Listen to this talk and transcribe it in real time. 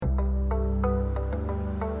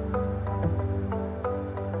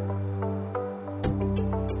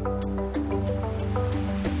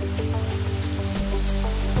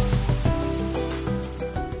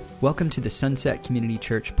Welcome to the Sunset Community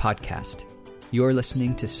Church podcast. You're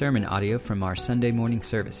listening to sermon audio from our Sunday morning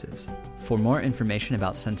services. For more information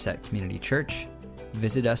about Sunset Community Church,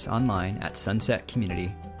 visit us online at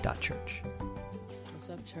sunsetcommunity.church.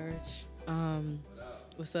 What's up, church?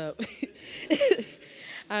 What's up?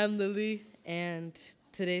 I'm Lily, and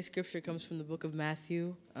today's scripture comes from the book of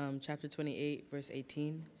Matthew, chapter 28, verse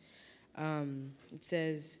 18. It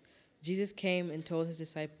says, Jesus came and told his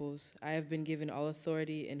disciples, I have been given all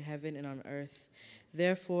authority in heaven and on earth.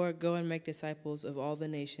 Therefore, go and make disciples of all the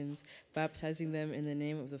nations, baptizing them in the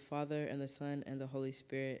name of the Father and the Son and the Holy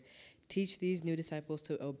Spirit. Teach these new disciples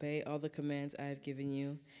to obey all the commands I have given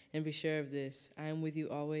you, and be sure of this, I am with you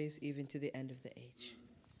always, even to the end of the age.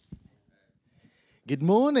 Good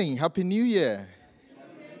morning. Happy New Year.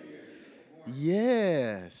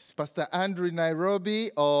 Yes. Pastor Andrew in Nairobi.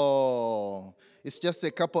 Oh, it's just a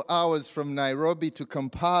couple hours from Nairobi to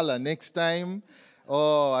Kampala next time.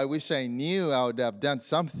 Oh, I wish I knew. I would have done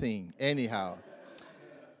something. Anyhow,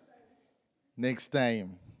 next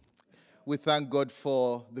time. We thank God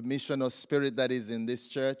for the missional spirit that is in this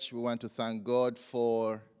church. We want to thank God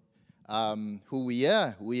for who we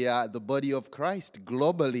are. We are the body of Christ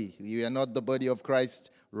globally. We are not the body of Christ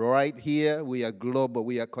right here. We are global.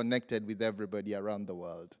 We are connected with everybody around the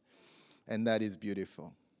world. And that is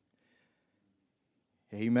beautiful.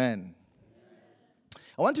 Amen.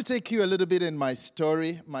 I want to take you a little bit in my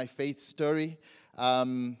story, my faith story.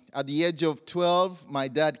 At the age of 12, my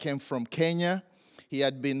dad came from Kenya. He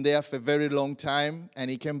had been there for a very long time,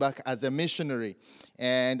 and he came back as a missionary.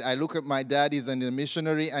 And I look at my dad, he's a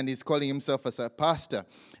missionary, and he's calling himself as a pastor.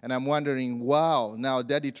 And I'm wondering, wow, now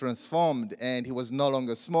daddy transformed, and he was no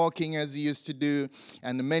longer smoking as he used to do,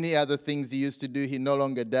 and many other things he used to do, he no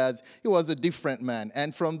longer does. He was a different man.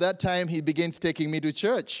 And from that time, he begins taking me to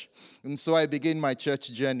church. And so I begin my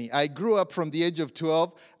church journey. I grew up from the age of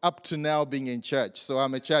 12 up to now being in church. So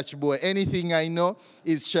I'm a church boy. Anything I know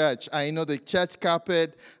is church. I know the church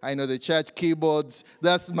carpet. I know the church keyboards.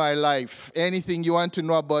 That's my life. Anything you want to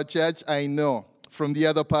know about church, I know. From the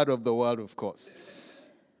other part of the world, of course.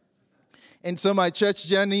 And so my church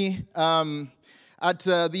journey, at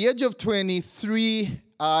the age of 23,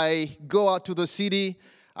 I go out to the city.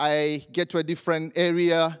 I get to a different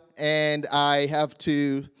area, and I have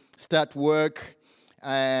to start work,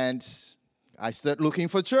 and I start looking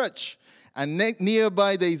for church. And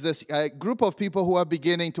nearby, there is a group of people who are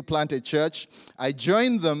beginning to plant a church. I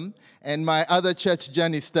join them, and my other church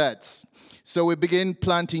journey starts. So we begin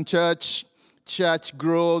planting church. Church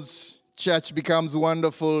grows. Church becomes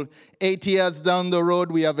wonderful. 8 years down the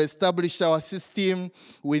road, we have established our system.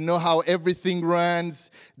 We know how everything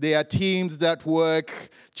runs. There are teams that work.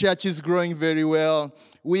 Church is growing very well.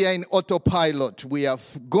 We are in autopilot. We have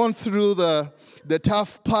gone through the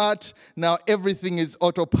tough part. Now everything is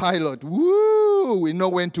autopilot. Woo! We know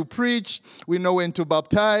when to preach. We know when to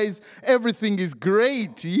baptize. Everything is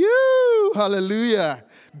great. Hallelujah.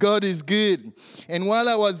 God is good. And while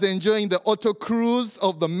I was enjoying the auto cruise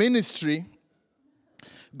of the ministry,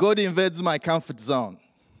 God invades my comfort zone.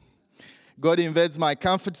 God invades my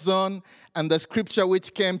comfort zone, and the scripture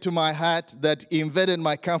which came to my heart that invaded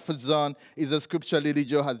my comfort zone is the scripture Lily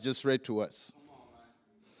Joe has just read to us.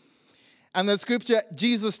 And the scripture,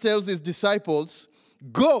 Jesus tells his disciples,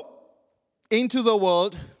 go into the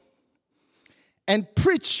world and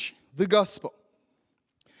preach the gospel.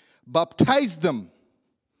 Baptize them.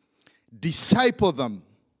 Disciple them.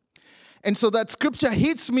 And so that scripture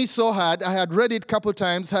hits me so hard. I had read it a couple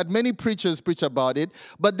times, had many preachers preach about it.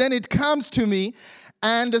 But then it comes to me,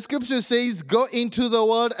 and the scripture says, go into the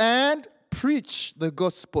world and preach the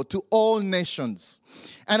gospel to all nations.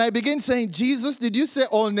 And I begin saying, Jesus, did you say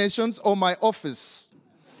all nations or my office?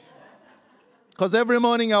 Because every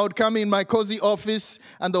morning I would come in my cozy office,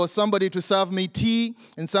 and there was somebody to serve me tea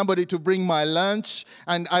and somebody to bring my lunch,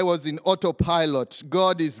 and I was in autopilot.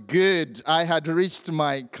 God is good. I had reached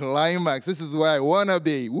my climax. This is where I want to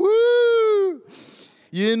be. Woo!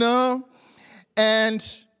 You know? And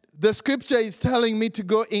the scripture is telling me to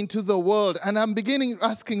go into the world, and I'm beginning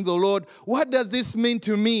asking the Lord, what does this mean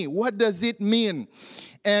to me? What does it mean?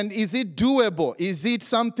 And is it doable? Is it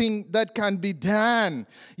something that can be done?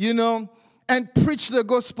 You know? And preach the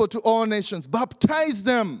gospel to all nations. Baptize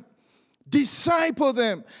them. Disciple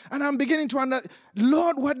them. And I'm beginning to wonder,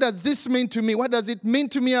 Lord, what does this mean to me? What does it mean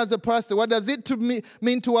to me as a pastor? What does it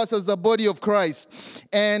mean to us as the body of Christ?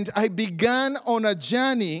 And I began on a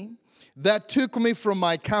journey that took me from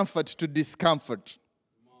my comfort to discomfort.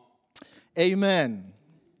 Amen.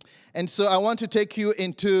 And so I want to take you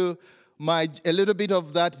into a little bit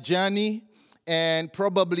of that journey. and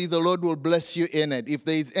probably the Lord will bless you in it. If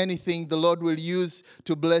there is anything the Lord will use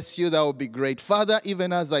to bless you, that would be great. Father,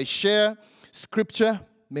 even as I share Scripture,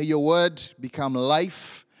 may your word become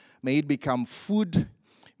life. May it become food.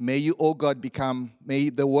 May you, oh God, may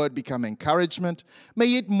the word become encouragement.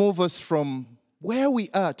 May it move us from where we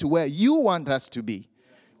are to where you want us to be.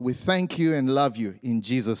 We thank you and love you in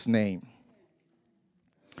Jesus' name.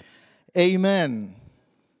 Amen.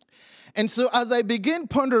 And so as I begin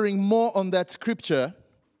pondering more on that scripture,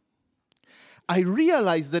 I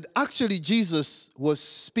realized that actually Jesus was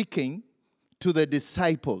speaking to the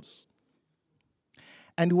disciples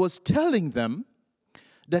and was telling them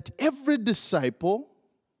that every disciple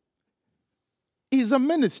is a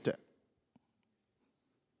minister.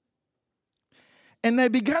 And I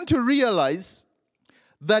began to realize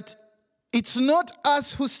that it's not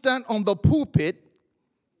us who stand on the pulpit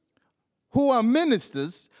who are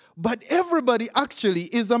ministers, but everybody actually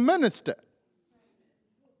is a minister.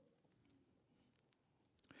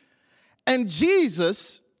 And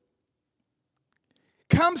Jesus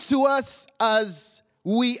comes to us as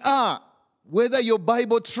we are, whether you're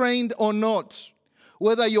Bible trained or not.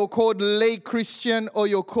 Whether you're called lay Christian or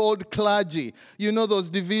you're called clergy. You know those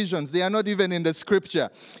divisions. They are not even in the scripture.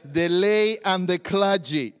 The lay and the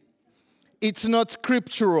clergy. It's not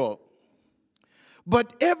scriptural.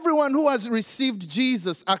 But everyone who has received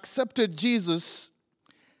Jesus, accepted Jesus,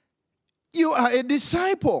 you are a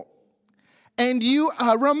disciple. And you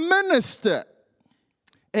are a minister.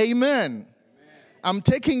 Amen. I'm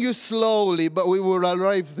taking you slowly, but we will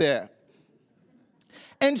arrive there.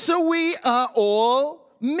 And so we are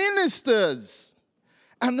all ministers.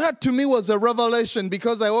 And that to me was a revelation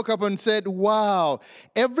because I woke up and said, wow,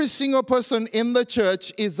 every single person in the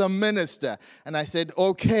church is a minister. And I said,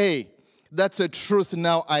 okay, that's a truth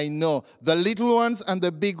now I know. The little ones and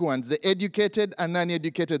the big ones, the educated and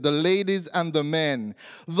uneducated, the ladies and the men,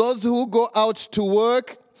 those who go out to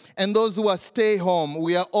work and those who are stay home,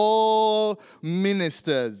 we are all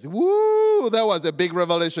ministers. Woo! That was a big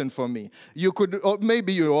revelation for me. You could, or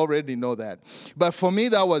maybe you already know that. But for me,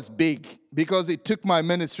 that was big because it took my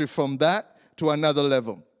ministry from that to another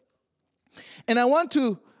level. And I want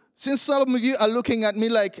to, since some of you are looking at me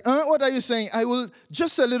like, what are you saying? I will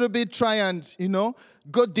just a little bit try and,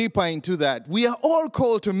 go deeper into that. We are all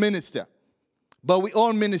called to minister, but we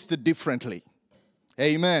all minister differently.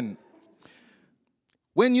 Amen.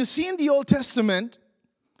 When you see in the Old Testament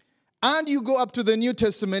and you go up to the New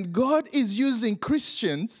Testament, God is using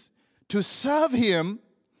Christians to serve Him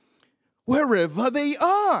wherever they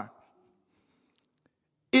are.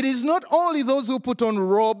 It is not only those who put on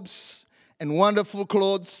robes and wonderful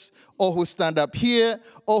clothes, or who stand up here,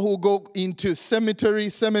 or who go into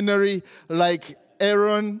seminary like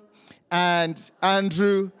Aaron and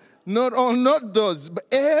Andrew. Not those, but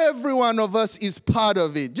every one of us is part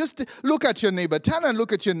of it. Just look at your neighbor. Turn and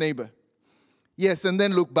look at your neighbor. Yes, and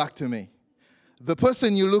then look back to me. The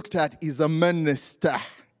person you looked at is a minister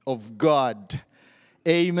of God.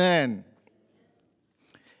 Amen.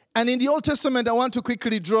 And in the Old Testament, I want to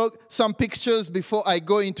quickly draw some pictures before I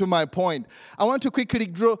go into my point. I want to quickly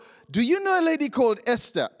draw. Do you know a lady called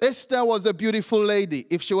Esther? Esther was a beautiful lady.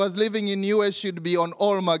 If she was living in US, she'd be on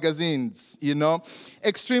all magazines,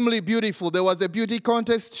 Extremely beautiful. There was a beauty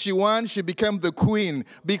contest. She won. She became the queen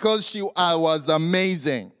because she was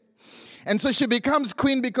amazing. And so she becomes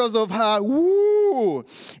queen because of her. Woo!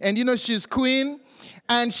 And she's queen.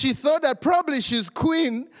 And she thought that probably she's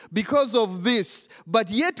queen because of this. But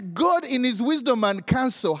yet God in His wisdom and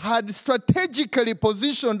counsel had strategically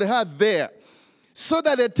positioned her there so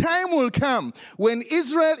that a time will come when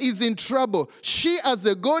Israel is in trouble. She as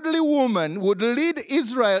a godly woman would lead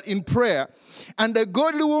Israel in prayer. And a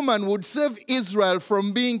godly woman would save Israel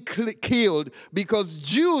from being killed because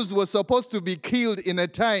Jews were supposed to be killed in a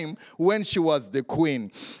time when she was the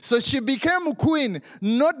queen. So she became queen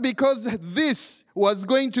not because this was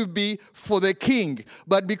going to be for the king,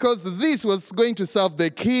 but because this was going to serve the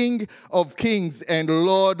King of Kings and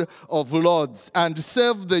Lord of Lords and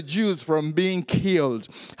save the Jews from being killed.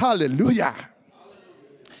 Hallelujah.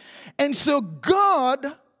 And so God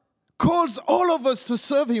calls all of us to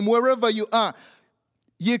serve Him wherever you are.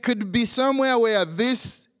 You could be somewhere where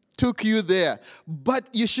this took you there. But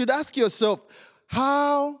you should ask yourself,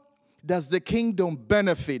 how does the kingdom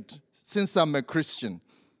benefit since I'm a Christian?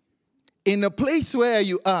 In a place where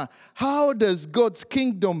you are, how does God's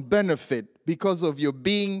kingdom benefit because of your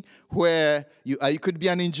being where you are? You could be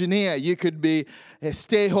an engineer. You could be a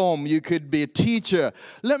stay home. You could be a teacher.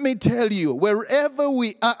 Let me tell you, wherever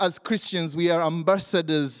we are as Christians, we are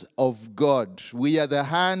ambassadors of God. We are the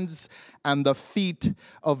hands and the feet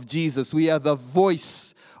of Jesus. We are the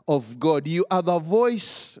voice of God. You are the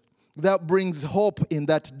voice that brings hope in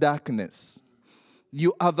that darkness.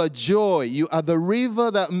 You are the joy. You are the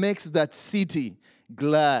river that makes that city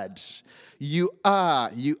glad. You are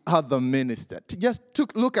the minister. Just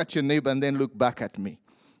look at your neighbor and then look back at me.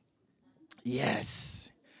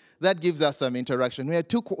 Yes. That gives us some interaction.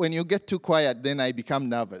 When you get too quiet, then I become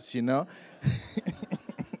nervous, you know.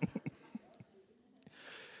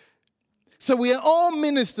 So we are all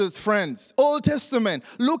ministers, friends. Old Testament.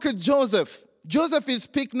 Look at Joseph. Joseph is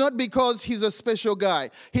picked not because he's a special guy.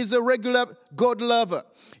 He's a regular God lover.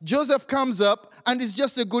 Joseph comes up and is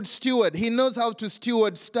just a good steward. He knows how to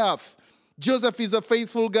steward stuff. Joseph is a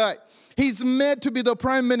faithful guy. He's made to be the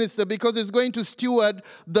prime minister because he's going to steward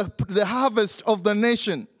the harvest of the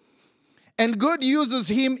nation. And God uses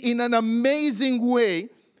him in an amazing way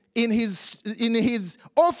in his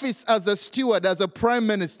office as a steward, as a prime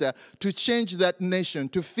minister, to change that nation,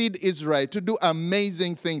 to feed Israel, to do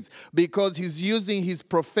amazing things, because he's using his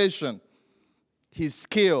profession, his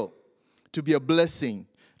skill, to be a blessing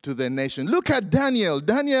to the nation. Look at Daniel,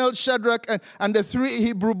 Shadrach, and the 3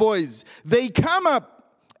 Hebrew boys. They come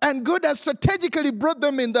up, and God has strategically brought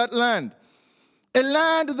them in that land, a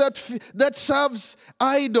land that serves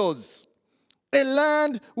idols. A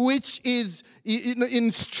land which is in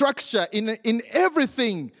structure, in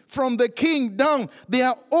everything, from the king down. They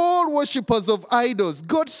are all worshippers of idols.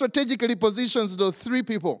 God strategically positions those 3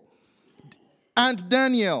 people and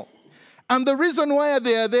Daniel. And the reason why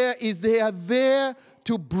they are there is they are there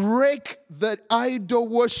to break the idol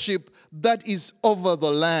worship that is over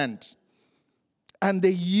the land. And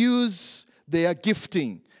they use their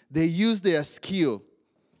gifting, they use their skill,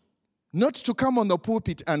 not to come on the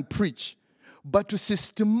pulpit and preach, but to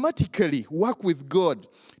systematically work with God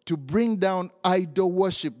to bring down idol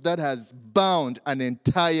worship that has bound an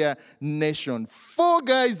entire nation. 4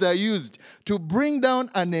 guys are used to bring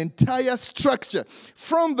down an entire structure.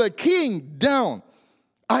 From the king down,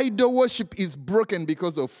 idol worship is broken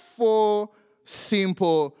because of 4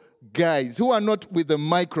 simple guys who are not with a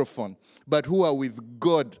microphone, but who are with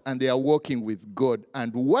God, and they are walking with God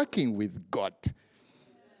and working with God.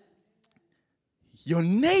 Your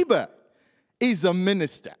neighbor is a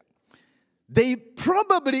minister. They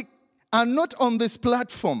probably are not on this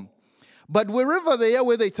platform, but wherever they are,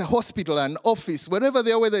 whether it's a hospital, an office, wherever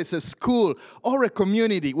they are, whether it's a school or a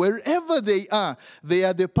community, wherever they are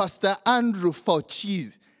the Pastor Andrew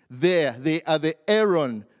Fauci's there. They are the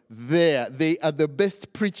Aaron there. They are the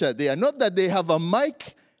best preacher there. Not that they have a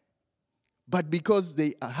mic, but because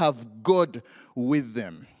they have God with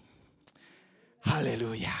them.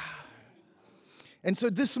 Hallelujah. And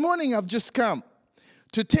so this morning I've just come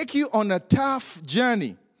to take you on a tough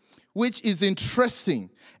journey, which is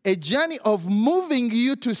interesting. A journey of moving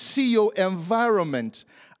you to see your environment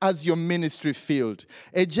as your ministry field.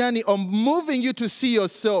 A journey of moving you to see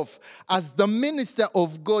yourself as the minister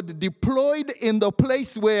of God deployed in the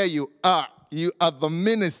place where you are. You are the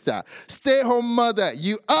minister. Stay-home mother,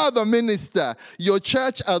 you are the minister. Your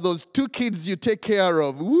church are those 2 kids you take care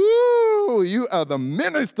of. Woo! You are the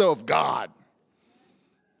minister of God.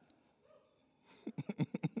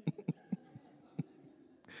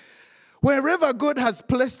 Wherever God has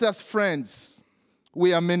placed us, friends,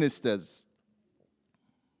 we are ministers.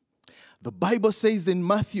 The Bible says in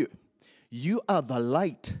Matthew, you are the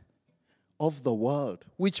light of the world.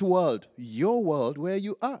 Which world? Your world, where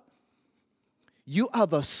you are. You are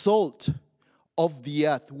the salt of the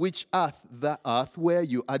earth. Which earth? The earth where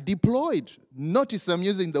you are deployed. Notice I'm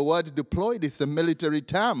using the word deployed. It's a military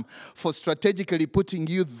term for strategically putting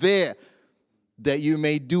you there, that you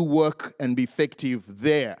may do work and be effective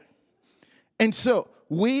there. And so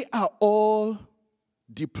we are all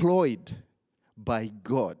deployed by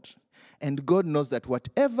God. And God knows that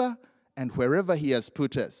whatever and wherever He has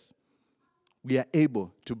put us, we are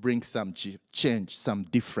able to bring some change, some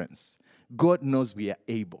difference. God knows we are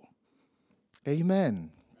able.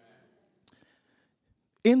 Amen.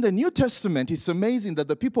 In the New Testament, it's amazing that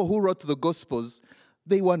the people who wrote the Gospels,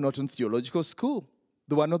 they were not in theological school.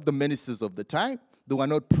 They were not the ministers of the time. They were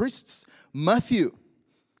not priests. Matthew,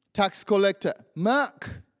 tax collector. Mark,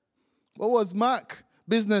 what was Mark?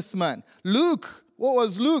 Businessman. Luke, what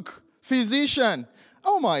was Luke? Physician.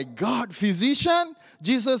 Oh my God, physician?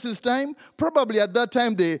 Jesus' time? Probably at that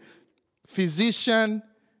time the physician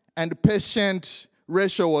and patient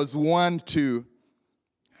ratio was 1 to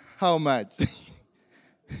how much?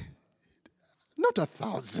 Not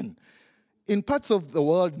 1,000. In parts of the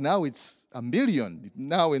world now it's 1 million.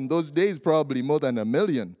 Now in those days probably more than 1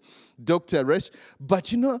 million. Dr. Resh.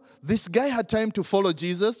 But this guy had time to follow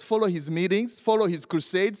Jesus, follow his meetings, follow his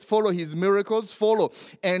crusades, follow his miracles,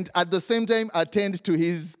 and at the same time attend to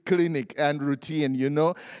his clinic and routine,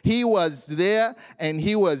 He was there and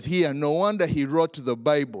he was here. No wonder he wrote the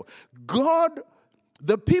Bible.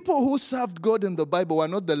 The people who served God in the Bible were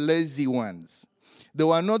not the lazy ones. They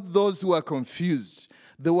were not those who are confused.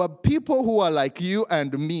 There were people who are like you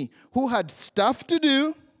and me, who had stuff to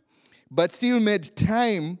do, but still made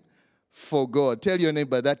time for God. Tell your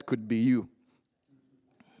neighbor, that could be you.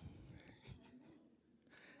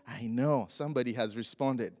 I know, somebody has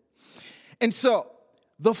responded. And so,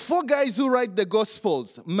 the 4 guys who write the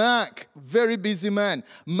Gospels, Mark, very busy man.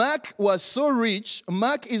 Mark was so rich.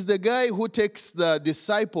 Mark is the guy who takes the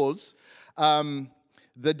disciples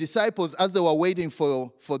as they were waiting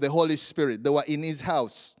for the Holy Spirit. They were in his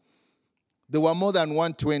house. There were more than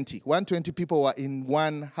 120. 120 people were in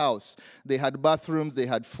one house. They had bathrooms, they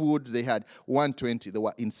had food, they had 120. They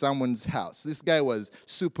were in someone's house. This guy was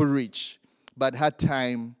super rich, but had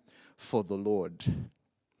time for the Lord.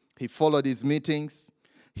 He followed his meetings,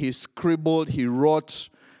 he scribbled, he wrote,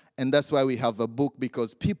 and that's why we have a book,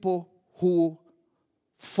 because people who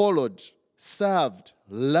followed, served,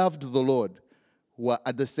 loved the Lord were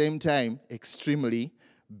at the same time extremely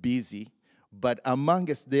busy, but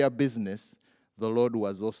amongst their business, the Lord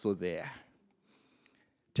was also there.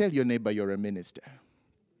 Tell your neighbor you're a minister.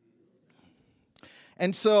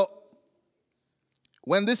 And so,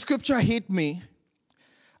 when this scripture hit me,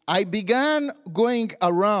 I began going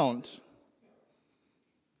around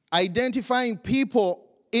identifying people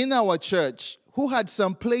in our church who had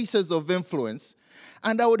some places of influence,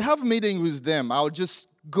 and I would have meetings with them. I would just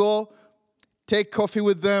go take coffee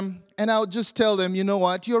with them, and I would just tell them, you know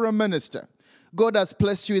what, you're a minister. God has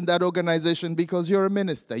placed you in that organization because you're a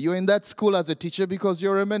minister. You're in that school as a teacher because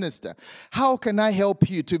you're a minister. How can I help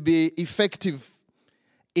you to be effective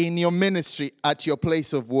in your ministry at your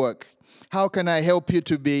place of work? How can I help you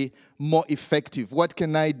to be more effective? What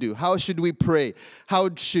can I do? How should we pray? How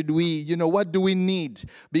should we, what do we need?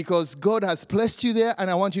 Because God has placed you there and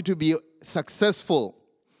I want you to be successful.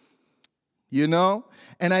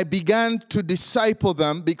 And I began to disciple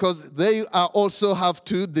them because they also have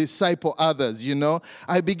to disciple others,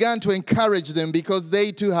 I began to encourage them because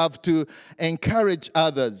they too have to encourage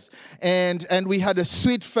others. And we had a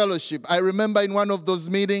sweet fellowship. I remember in one of those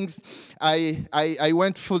meetings, I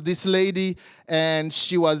went for this lady, and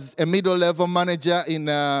she was a middle-level manager in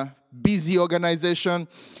a busy organization.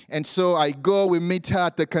 And so we meet her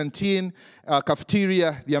at the canteen,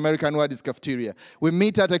 cafeteria. The American word is cafeteria. We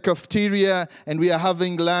meet at a cafeteria and we are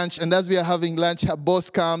having lunch. And as we are having lunch, her boss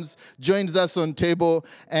comes, joins us on table,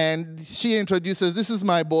 and she introduces, this is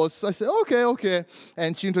my boss. I said, okay.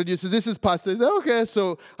 And she introduces, this is pastor. I said, okay.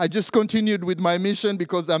 So I just continued with my mission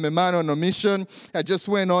because I'm a man on a mission. I just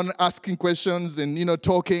went on asking questions and,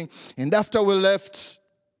 talking. And after we left,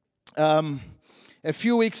 a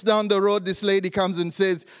few weeks down the road, this lady comes and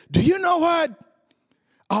says, do you know what?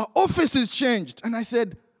 Our office has changed. And I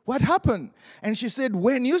said, what happened? And she said,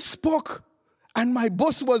 when you spoke and my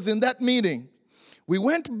boss was in that meeting, we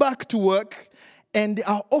went back to work and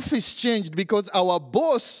our office changed because our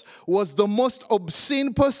boss was the most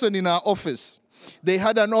obscene person in our office. They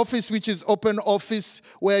had an office which is open office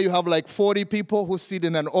where you have like 40 people who sit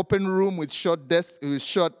in an open room with short desks, with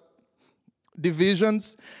short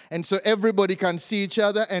divisions, and so everybody can see each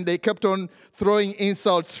other, and they kept on throwing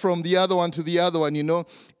insults from the other one to the other one,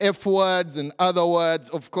 F words and other words.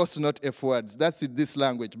 Of course not F words, that's in this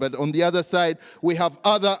language, but on the other side we have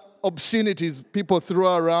other obscenities people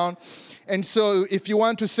throw around. And so if you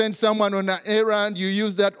want to send someone on an errand, you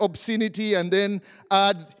use that obscenity and then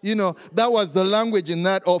add, that was the language in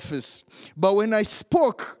that office. But when I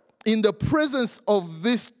spoke in the presence of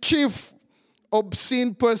this chief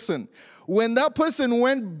obscene person, when that person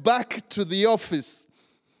went back to the office,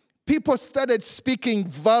 people started speaking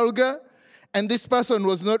vulgar, and this person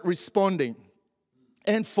was not responding.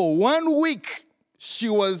 And for 1 week,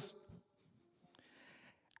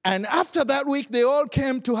 and after that week, they all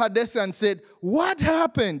came to her desk and said, what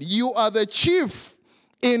happened? You are the chief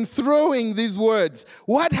in throwing these words.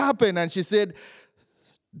 What happened? And she said,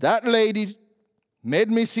 that lady made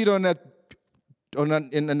me sit on a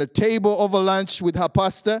table over lunch with her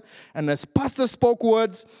pastor, and as pastor spoke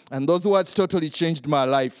words, and those words totally changed my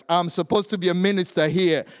life. I'm supposed to be a minister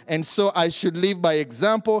here, and so I should live by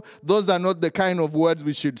example. Those are not the kind of words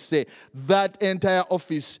we should say. That entire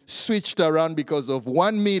office switched around because of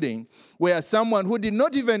one meeting where someone who did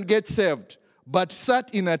not even get saved, but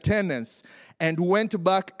sat in attendance and went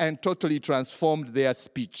back and totally transformed their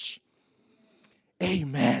speech.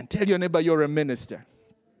 Amen. Tell your neighbor you're a minister.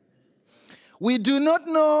 We do not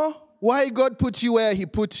know why God put you where he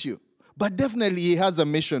put you, but definitely he has a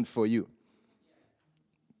mission for you.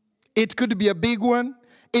 It could be a big one,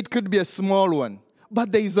 it could be a small one,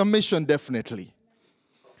 but there is a mission definitely.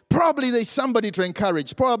 Probably there's somebody to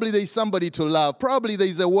encourage. Probably there's somebody to love. Probably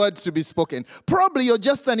there's a word to be spoken. Probably you're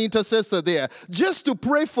just an intercessor there, just to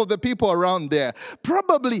pray for the people around there.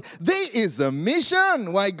 Probably there is a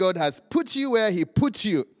mission why God has put you where he put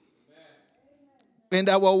you. And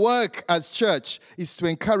our work as church is to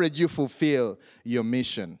encourage you fulfill your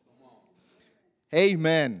mission.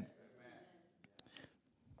 Amen.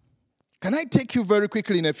 Can I take you very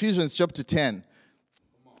quickly in Ephesians chapter 10?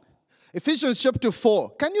 Ephesians chapter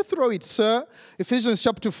 4. Can you throw it, sir? Ephesians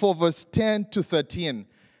chapter 4, verse 10 to 13.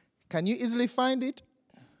 Can you easily find it?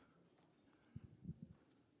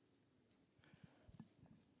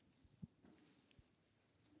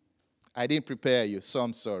 I didn't prepare you, so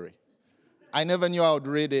I'm sorry. I never knew I would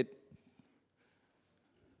read it.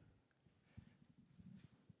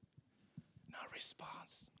 No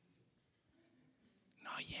response.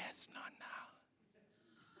 No yes, no no.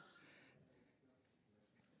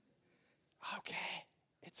 Okay,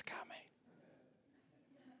 it's coming.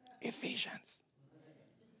 Ephesians.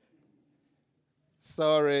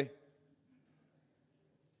 Sorry.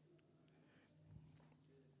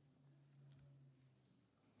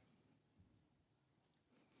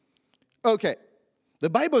 Okay,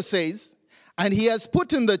 the Bible says, and he has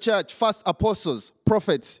put in the church first apostles,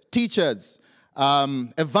 prophets, teachers,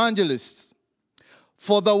 evangelists,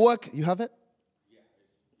 for the work. You have it?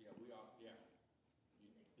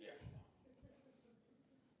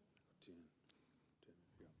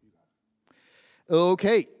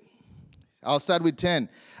 Okay, I'll start with 10.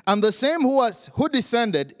 And the same who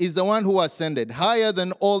descended is the one who ascended higher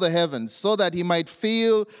than all the heavens, so that he might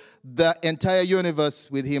fill the entire universe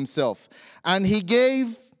with himself. And he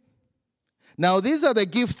gave, now these are the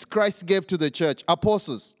gifts Christ gave to the church: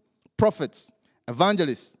 apostles, prophets,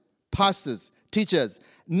 evangelists, pastors, teachers.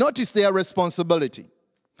 Notice their responsibility.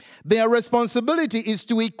 Their responsibility is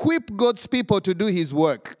to equip God's people to do his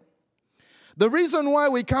work. The reason why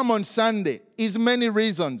we come on Sunday is many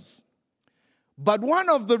reasons. But one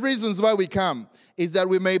of the reasons why we come is that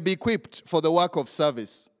we may be equipped for the work of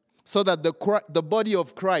service, so that the body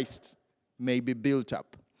of Christ may be built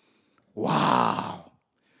up. Wow.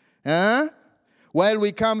 Huh? While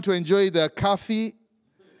we come to enjoy the coffee,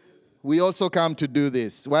 we also come to do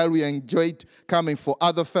this. While we enjoy coming for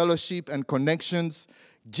other fellowship and connections,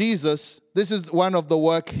 Jesus, this is one of the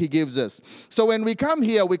work he gives us. So when we come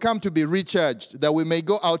here, we come to be recharged, that we may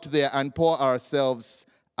go out there and pour ourselves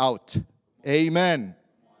out. Amen.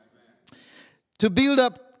 To build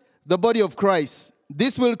up the body of Christ.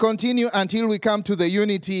 This will continue until we come to the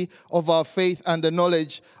unity of our faith and the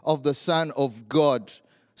knowledge of the Son of God,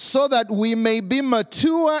 so that we may be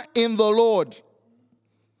mature in the Lord.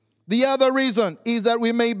 The other reason is that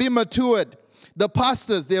we may be matured. The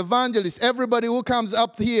pastors, the evangelists, everybody who comes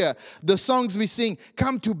up here, the songs we sing,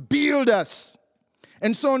 come to build us.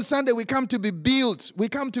 And so on Sunday, we come to be built. We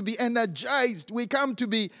come to be energized. We come to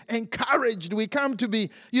be encouraged. We come to be,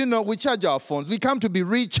 we charge our phones. We come to be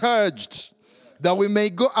recharged, that we may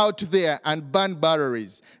go out there and burn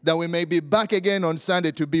batteries, that we may be back again on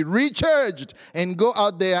Sunday to be recharged and go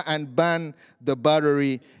out there and burn the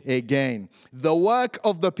battery again. The work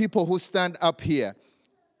of the people who stand up here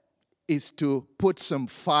is to put some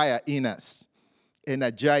fire in us,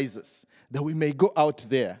 energize us, that we may go out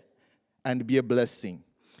there and be a blessing,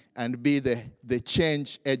 and be the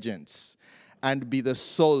change agents, and be the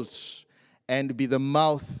salt, and be the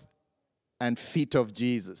mouth and feet of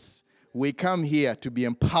Jesus. We come here to be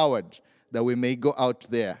empowered, that we may go out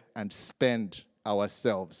there and spend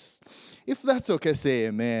ourselves. If that's okay, say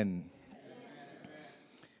amen.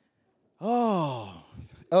 Oh,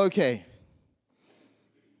 okay.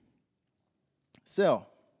 So,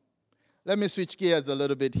 let me switch gears a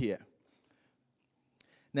little bit here.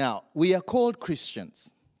 Now, we are called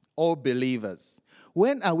Christians or believers.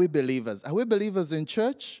 When are we believers? Are we believers in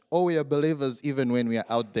church, or we are believers even when we are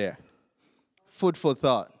out there? Food for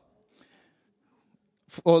thought.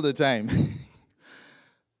 All the time.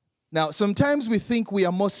 Now, sometimes we think we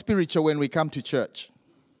are more spiritual when we come to church.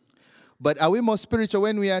 But are we more spiritual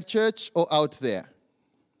when we are at church or out there?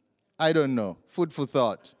 I don't know. Food for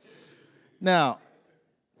thought. Now,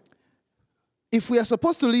 if we are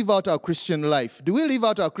supposed to live out our Christian life, do we live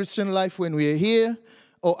out our Christian life when we are here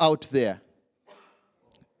or out there?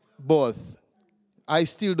 Both. I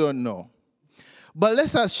still don't know. But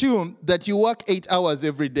let's assume that you work 8 hours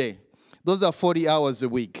every day. Those are 40 hours a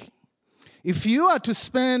week. If you are to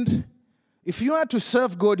spend If you are to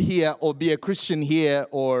serve God here or be a Christian here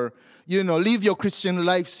or, live your Christian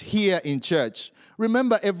lives here in church,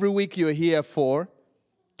 remember every week you're here for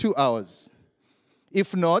 2 hours.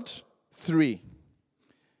 If not, 3.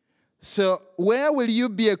 So where will you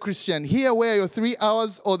be a Christian? Here where you're 3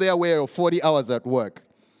 hours or there where you're 40 hours at work?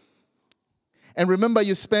 And remember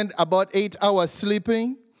you spend about 8 hours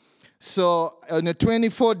sleeping. So on a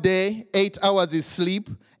 24-day, 8 hours is sleep,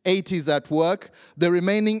 8 is at work. The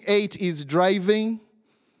remaining 8 is driving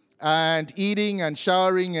and eating and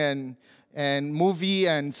showering and movie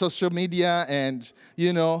and social media and,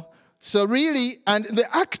 So really, and the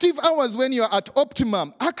active hours when you're at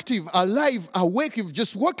optimum, active, alive, awake, you've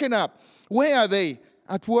just woken up. Where are they?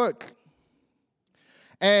 At work.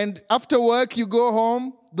 And after work, you go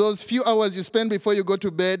home. Those few hours you spend before you go to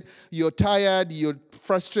bed, you're tired, you're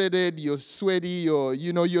frustrated, you're sweaty,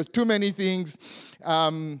 you're too many things.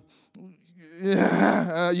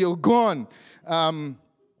 You're gone.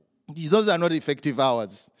 Those are not effective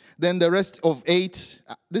hours. Then the rest of 8,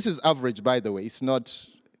 this is average, by the way. It's not...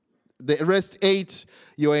 The rest 8,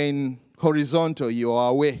 you're in horizontal, you're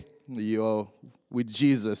away, you're with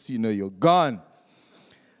Jesus, you're gone.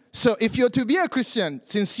 So if you're to be a Christian,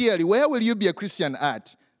 sincerely, where will you be a Christian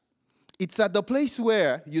at? It's at the place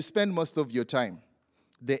where you spend most of your time,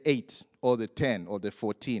 the 8 or the 10 or the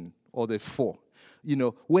 14 or the 4,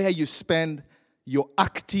 where you spend your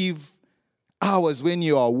active hours when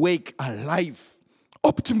you're awake, alive,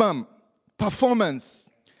 optimum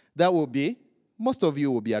performance. That will be, most of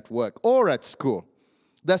you will be at work or at school.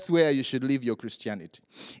 That's where you should live your Christianity.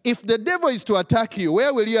 If the devil is to attack you,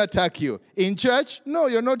 where will he attack you? In church? No,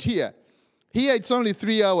 you're not here. Here it's only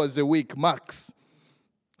 3 hours a week, max.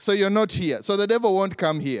 So you're not here. So the devil won't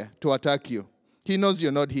come here to attack you. He knows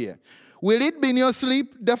you're not here. Will it be in your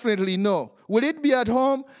sleep? Definitely no. Will it be at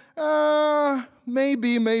home?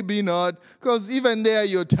 Maybe, maybe not. Because even there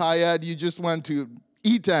you're tired. You just want to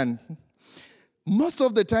eat and... Most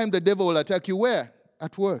of the time the devil will attack you where?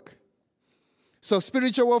 At work. So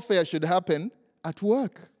spiritual warfare should happen at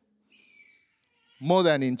work more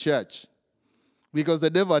than in church. Because the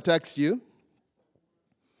devil attacks you.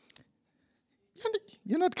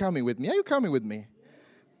 You're not coming with me. Are you coming with me?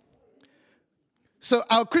 So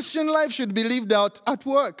our Christian life should be lived out at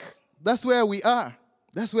work. That's where we are.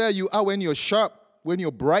 That's where you are when you're sharp, when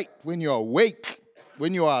you're bright, when you're awake,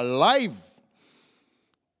 when you are alive.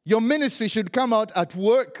 Your ministry should come out at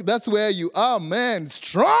work. That's where you are, man.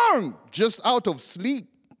 Strong, just out of sleep.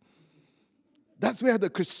 That's where the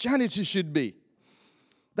Christianity should be.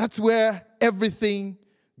 That's where everything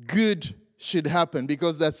good should happen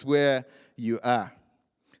because that's where you are.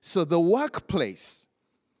 So the workplace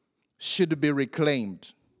should be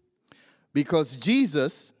reclaimed because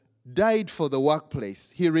Jesus died for the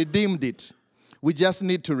workplace. He redeemed it. We just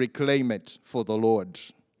need to reclaim it for the Lord.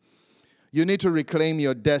 You need to reclaim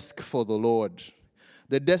your desk for the Lord.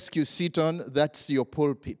 The desk you sit on, that's your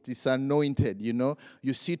pulpit. It's anointed,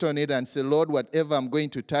 You sit on it and say, Lord, whatever I'm going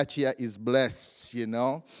to touch here is blessed,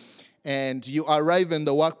 And you arrive in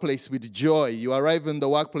the workplace with joy. You arrive in the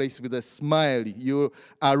workplace with a smile. You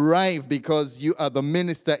arrive because you are the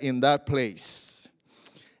minister in that place.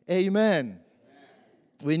 Amen.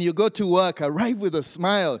 When you go to work, arrive with a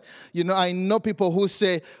smile. I know people who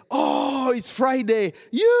say, oh, it's Friday.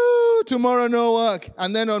 Tomorrow no work.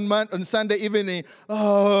 And then on Sunday evening,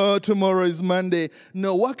 oh, tomorrow is Monday.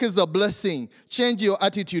 No, work is a blessing. Change your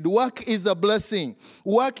attitude. Work is a blessing.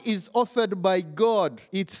 Work is authored by God.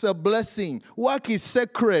 It's a blessing. Work is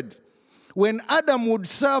sacred. When Adam would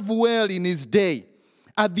serve well in his day,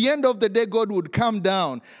 at the end of the day, God would come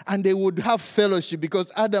down and they would have fellowship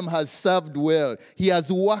because Adam has served well. He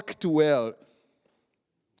has worked well.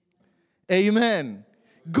 Amen.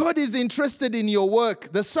 God is interested in your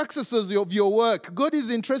work, the successes of your work. God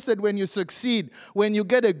is interested when you succeed, when you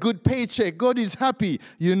get a good paycheck. God is happy,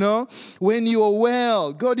 When you are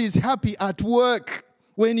well, God is happy at work.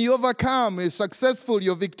 When you overcome, you're successful,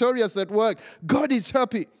 you're victorious at work, God is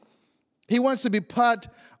happy. He wants to be part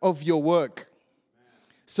of your work.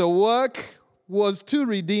 So work was too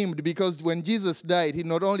redeemed because when Jesus died, he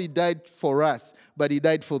not only died for us, but he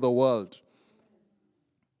died for the world.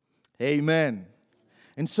 Amen.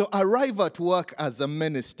 And so arrive at work as a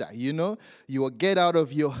minister, You will get out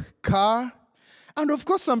of your car. And of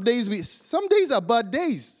course, some days are bad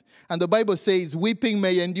days. And the Bible says, weeping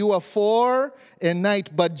may endure for a night,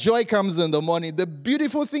 but joy comes in the morning. The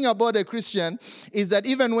beautiful thing about a Christian is that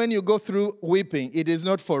even when you go through weeping, it is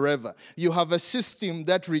not forever. You have a system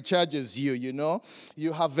that recharges you,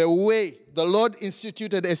 You have a way the Lord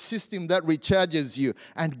instituted a system that recharges you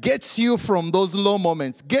and gets you from those low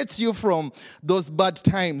moments, gets you from those bad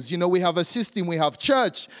times. You know, we have a system, we have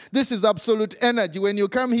church. This is absolute energy. When you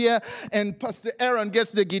come here and Pastor Aaron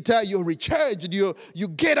gets the guitar, you're recharged. You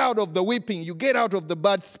get out of the weeping, you get out of the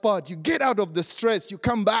bad spot, you get out of the stress, you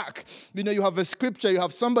come back. You know, you have a scripture, you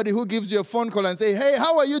have somebody who gives you a phone call and say, hey,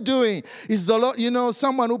 how are you doing? Is the Lord, you know,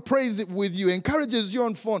 someone who prays it with you, encourages you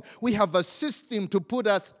on phone. We have a system to put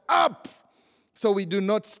us up, so we do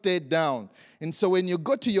not stay down. And so when you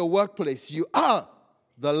go to your workplace, you are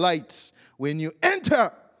the light. When you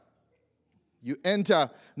enter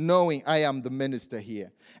knowing I am the minister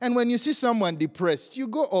here. And when you see someone depressed, you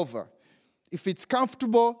go over. If it's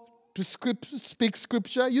comfortable to speak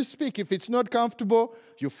scripture, you speak. If it's not comfortable,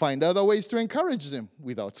 you find other ways to encourage them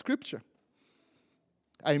without scripture.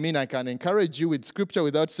 I mean, I can encourage you with scripture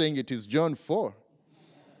without saying it is John 4.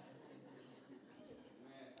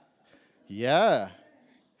 Yeah,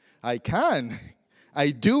 I can.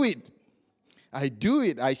 I do it.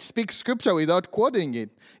 I speak scripture without quoting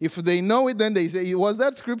it. If they know it, then they say, was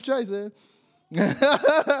that scripture? I say,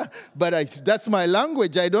 but that's my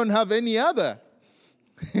language. I don't have any other.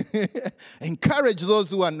 Encourage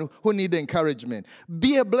those who need encouragement.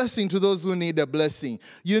 Be a blessing to those who need a blessing.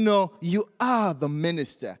 You know, you are the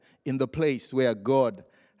minister in the place where God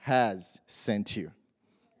has sent you.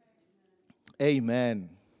 Amen.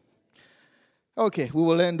 Okay, we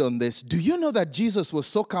will end on this. Do you know that Jesus was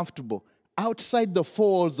so comfortable outside the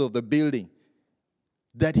four walls of the building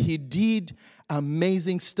that he did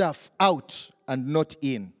amazing stuff out and not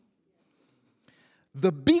in?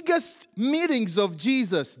 The biggest meetings of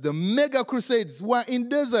Jesus, the mega crusades, were in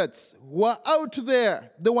deserts, were out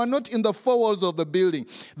there. They were not in the four walls of the building.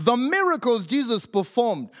 The miracles Jesus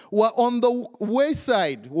performed were on the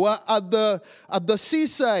wayside, were at the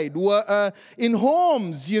seaside, were in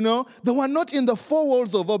homes, you know. They were not in the four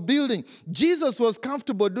walls of a building. Jesus was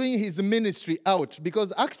comfortable doing his ministry out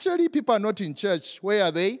because actually people are not in church. Where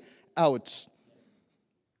are they? Out.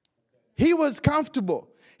 He was comfortable.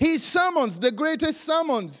 His sermons, the greatest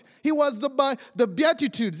sermons, he was the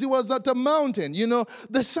Beatitudes, he was at a mountain, you know.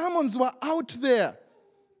 The sermons were out there.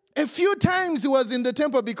 A few times he was in the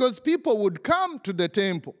temple because people would come to the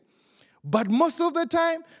temple. But most of the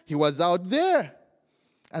time, he was out there.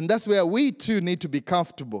 And that's where we too need to be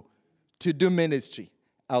comfortable to do ministry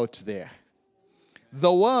out there.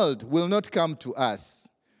 The world will not come to us.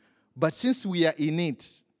 But since we are in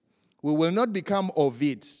it, we will not become of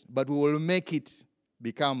it, but we will make it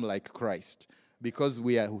become like Christ, because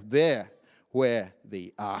we are there where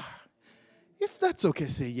they are. If that's okay,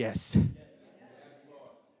 say yes.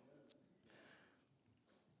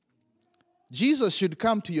 Jesus should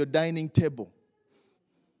come to your dining table.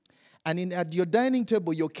 And at your dining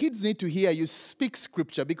table, your kids need to hear you speak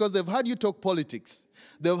scripture because they've heard you talk politics.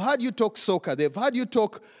 They've heard you talk soccer. They've heard you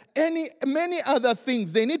talk many other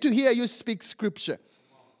things. They need to hear you speak scripture.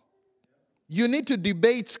 You need to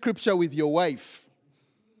debate scripture with your wife.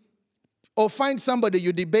 Or find somebody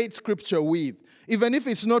you debate scripture with. Even if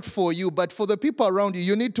it's not for you, but for the people around you,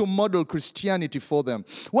 you need to model Christianity for them.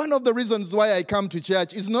 One of the reasons why I come to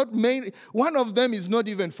church is one of them is not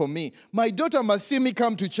even for me. My daughter must see me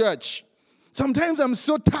come to church. Sometimes I'm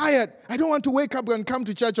so tired. I don't want to wake up and come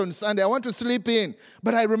to church on Sunday. I want to sleep in.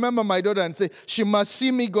 But I remember my daughter and say, she must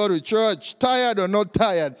see me go to church, tired or not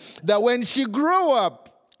tired. That when she grow up,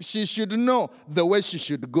 she should know the way she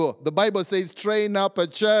should go. The Bible says, train up a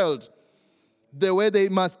child the way they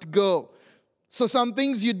must go. So some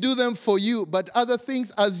things you do them for you, but other things,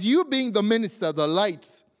 as you being the minister, the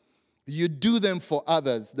light, you do them for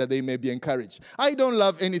others that they may be encouraged. I don't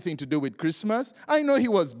love anything to do with Christmas. I know he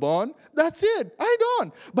was born. That's it. I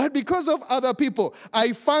don't. But because of other people,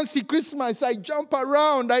 I fancy Christmas. I jump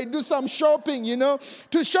around. I do some shopping, you know,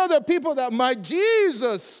 to show the people that my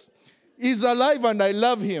Jesus is alive and I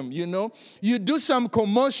love him, you know. You do some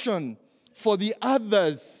commotion for the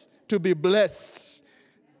others to be blessed,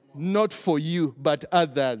 not for you, but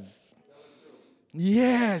others.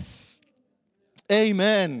 Yes.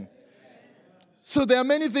 Amen. So there are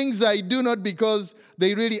many things I do not because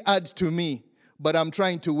they really add to me, but I'm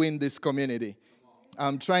trying to win this community.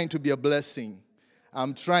 I'm trying to be a blessing.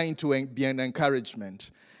 I'm trying to be an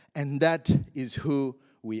encouragement. And that is who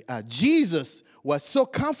we are. Jesus was so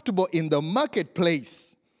comfortable in the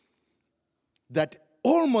marketplace that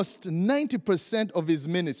almost 90% of his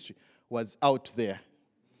ministry was out there.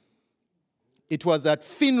 It was at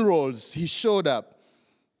funerals he showed up.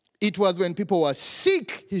 It was when people were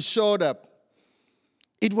sick he showed up.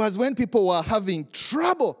 It was when people were having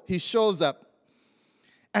trouble he shows up.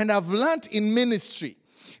 And I've learned in ministry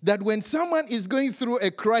that when someone is going through a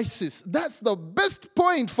crisis, that's the best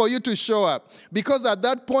point for you to show up. Because at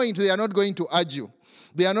that point, they are not going to argue.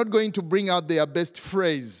 They are not going to bring out their best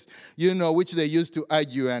phrase, which they used to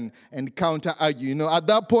argue and counter-argue. At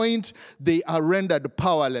that point, they are rendered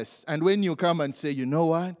powerless. And when you come and say, you know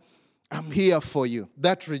what? I'm here for you.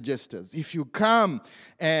 That registers. If you come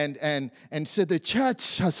and say, the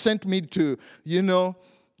church has sent me to,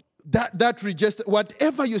 that registers.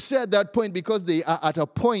 Whatever you say at that point, because they are at a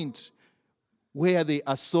point where they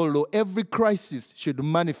are so low, every crisis should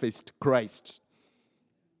manifest Christ.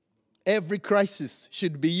 Every crisis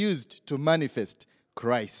should be used to manifest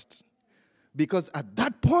Christ. Because at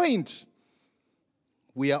that point,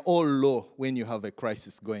 we are all low when you have a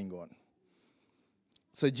crisis going on.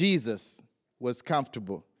 So Jesus was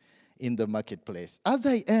comfortable in the marketplace. As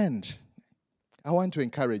I end, I want to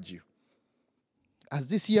encourage you. As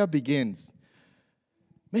this year begins,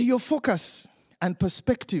 may your focus and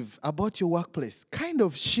perspective about your workplace kind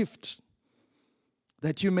of shift,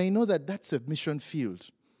 that you may know that that's a mission field.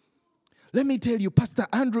 Let me tell you, Pastor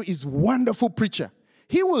Andrew is a wonderful preacher.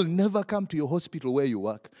 He will never come to your hospital where you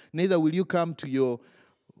work. Neither will you come to your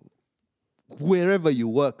wherever you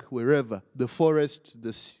work, wherever, the forest,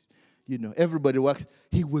 everybody works.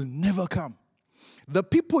 He will never come. The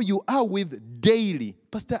people you are with daily,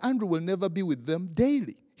 Pastor Andrew will never be with them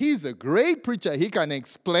daily. He's a great preacher. He can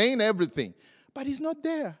explain everything. But he's not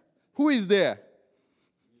there. Who is there?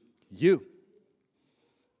 You.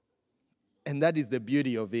 And that is the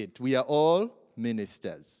beauty of it. We are all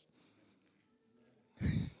ministers.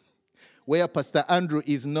 Where Pastor Andrew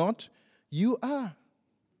is not, you are.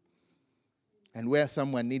 And where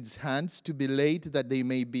someone needs hands to be laid that they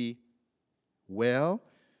may be well,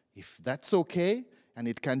 if that's okay and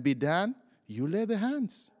it can be done, you lay the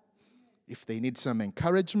hands. If they need some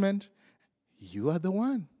encouragement, you are the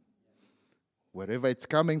one. Wherever it's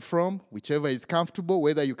coming from, whichever is comfortable,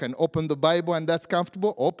 whether you can open the Bible and that's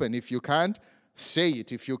comfortable, open. If you can't, say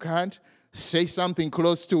it. If you can't, say something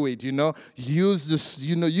close to it, Use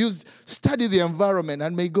this, study the environment,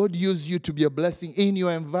 and may God use you to be a blessing in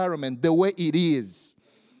your environment the way it is.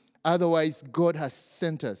 Otherwise, God has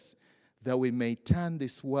sent us that we may turn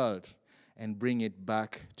this world and bring it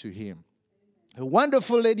back to Him. A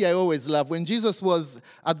wonderful lady I always love. When Jesus was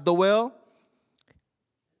at the well,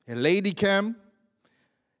 a lady came,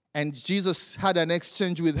 and Jesus had an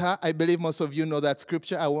exchange with her. I believe most of you know that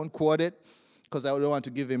scripture. I won't quote it because I don't want to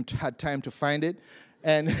give him hard time to find it.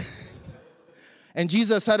 And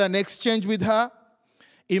Jesus had an exchange with her.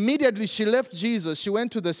 Immediately she left Jesus. She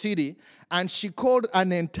went to the city, and she called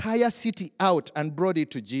an entire city out and brought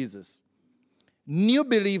it to Jesus. New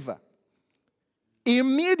believer.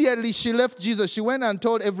 Immediately she left Jesus. She went and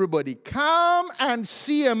told everybody, come and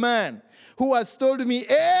see a man who has told me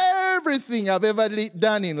everything I've ever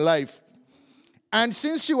done in life. And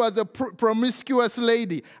since she was a promiscuous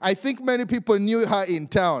lady, I think many people knew her in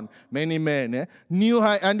town. Many men knew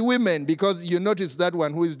her, and women, because you notice that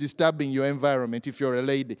one who is disturbing your environment if you're a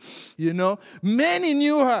lady. Many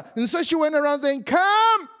knew her. And so she went around saying,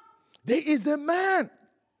 come, there is a man.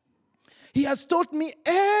 He has taught me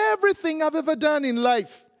everything I've ever done in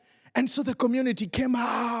life. And so the community came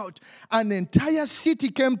out. An entire city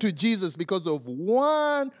came to Jesus because of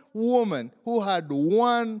one woman who had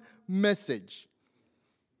one message.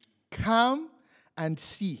 Come and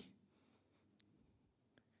see.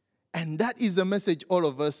 And that is a message all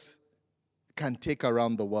of us can take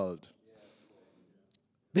around the world.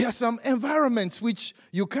 There are some environments which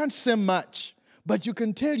you can't say much, but you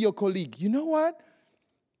can tell your colleague, you know what?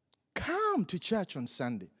 Come to church on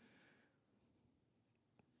Sunday.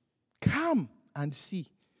 Come and see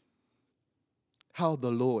how the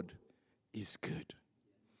Lord is good.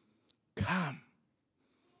 Come.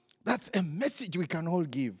 That's a message we can all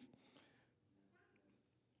give.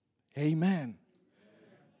 Amen.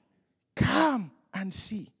 Come and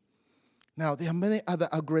see. Now, there are many other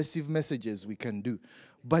aggressive messages we can do.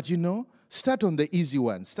 But start on the easy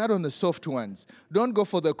ones. Start on the soft ones. Don't go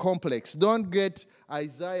for the complex. Don't get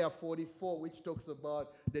Isaiah 44, which talks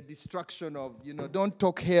about the destruction of, don't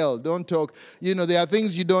talk hell. Don't talk, there are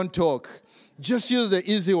things you don't talk. Just use the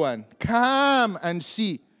easy one. Come and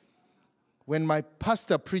see. When my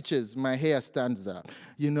pastor preaches, my hair stands up,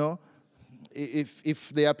 if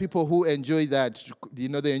there are people who enjoy that,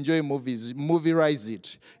 they enjoy movies, movierize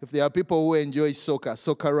it. If there are people who enjoy soccer,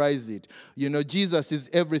 soccerize it. Jesus is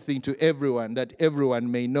everything to everyone, that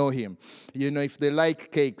everyone may know him. If they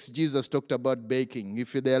like cakes, Jesus talked about baking.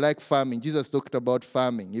 If they like farming, Jesus talked about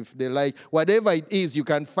farming. If they like, whatever it is, you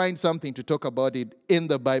can find something to talk about it in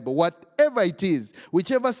the Bible. Whatever it is,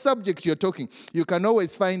 whichever subject you're talking, you can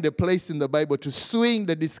always find a place in the Bible to swing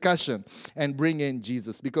the discussion and bring in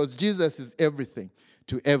Jesus, because Jesus is everything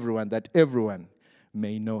to everyone, that everyone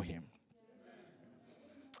may know him.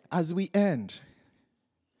 As we end,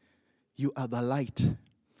 you are the light.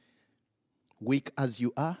 Weak as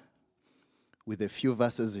you are, with a few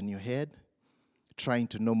verses in your head, trying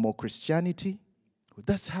to know more Christianity.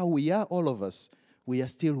 That's how we are, all of us. We are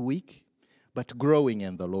still weak, but growing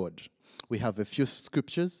in the Lord. We have a few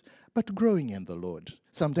scriptures, but growing in the Lord.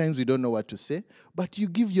 Sometimes we don't know what to say, but you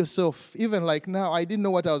give yourself, even like now, I didn't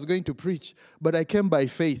know what I was going to preach, but I came by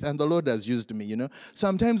faith, and the Lord has used me,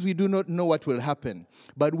 Sometimes we do not know what will happen,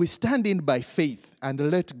 but we stand in by faith and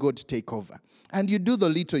let God take over. And you do the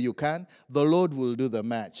little you can, the Lord will do the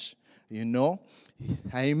much,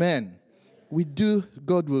 Amen.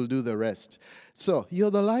 God will do the rest. So,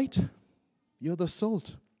 you're the light, you're the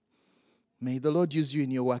salt. May the Lord use you in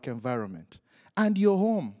your work environment and your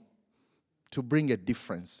home to bring a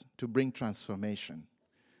difference, to bring transformation,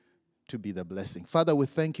 to be the blessing. Father, we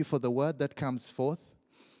thank you for the word that comes forth.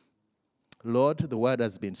 Lord, the word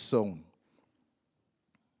has been sown.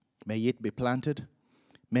 May it be planted.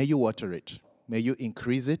 May you water it. May you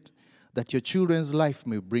increase it, that your children's life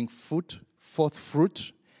may bring forth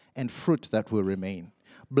fruit, and fruit that will remain.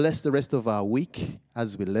 Bless the rest of our week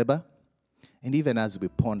as we labor, and even as we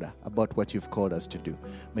ponder about what you've called us to do.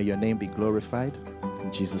 May your name be glorified.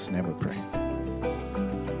 In Jesus' name we pray.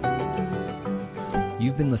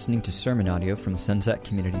 You've been listening to sermon audio from Sunset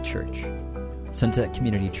Community Church. Sunset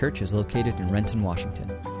Community Church is located in Renton,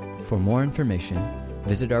 Washington. For more information,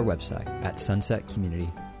 visit our website at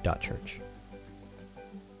sunsetcommunity.church.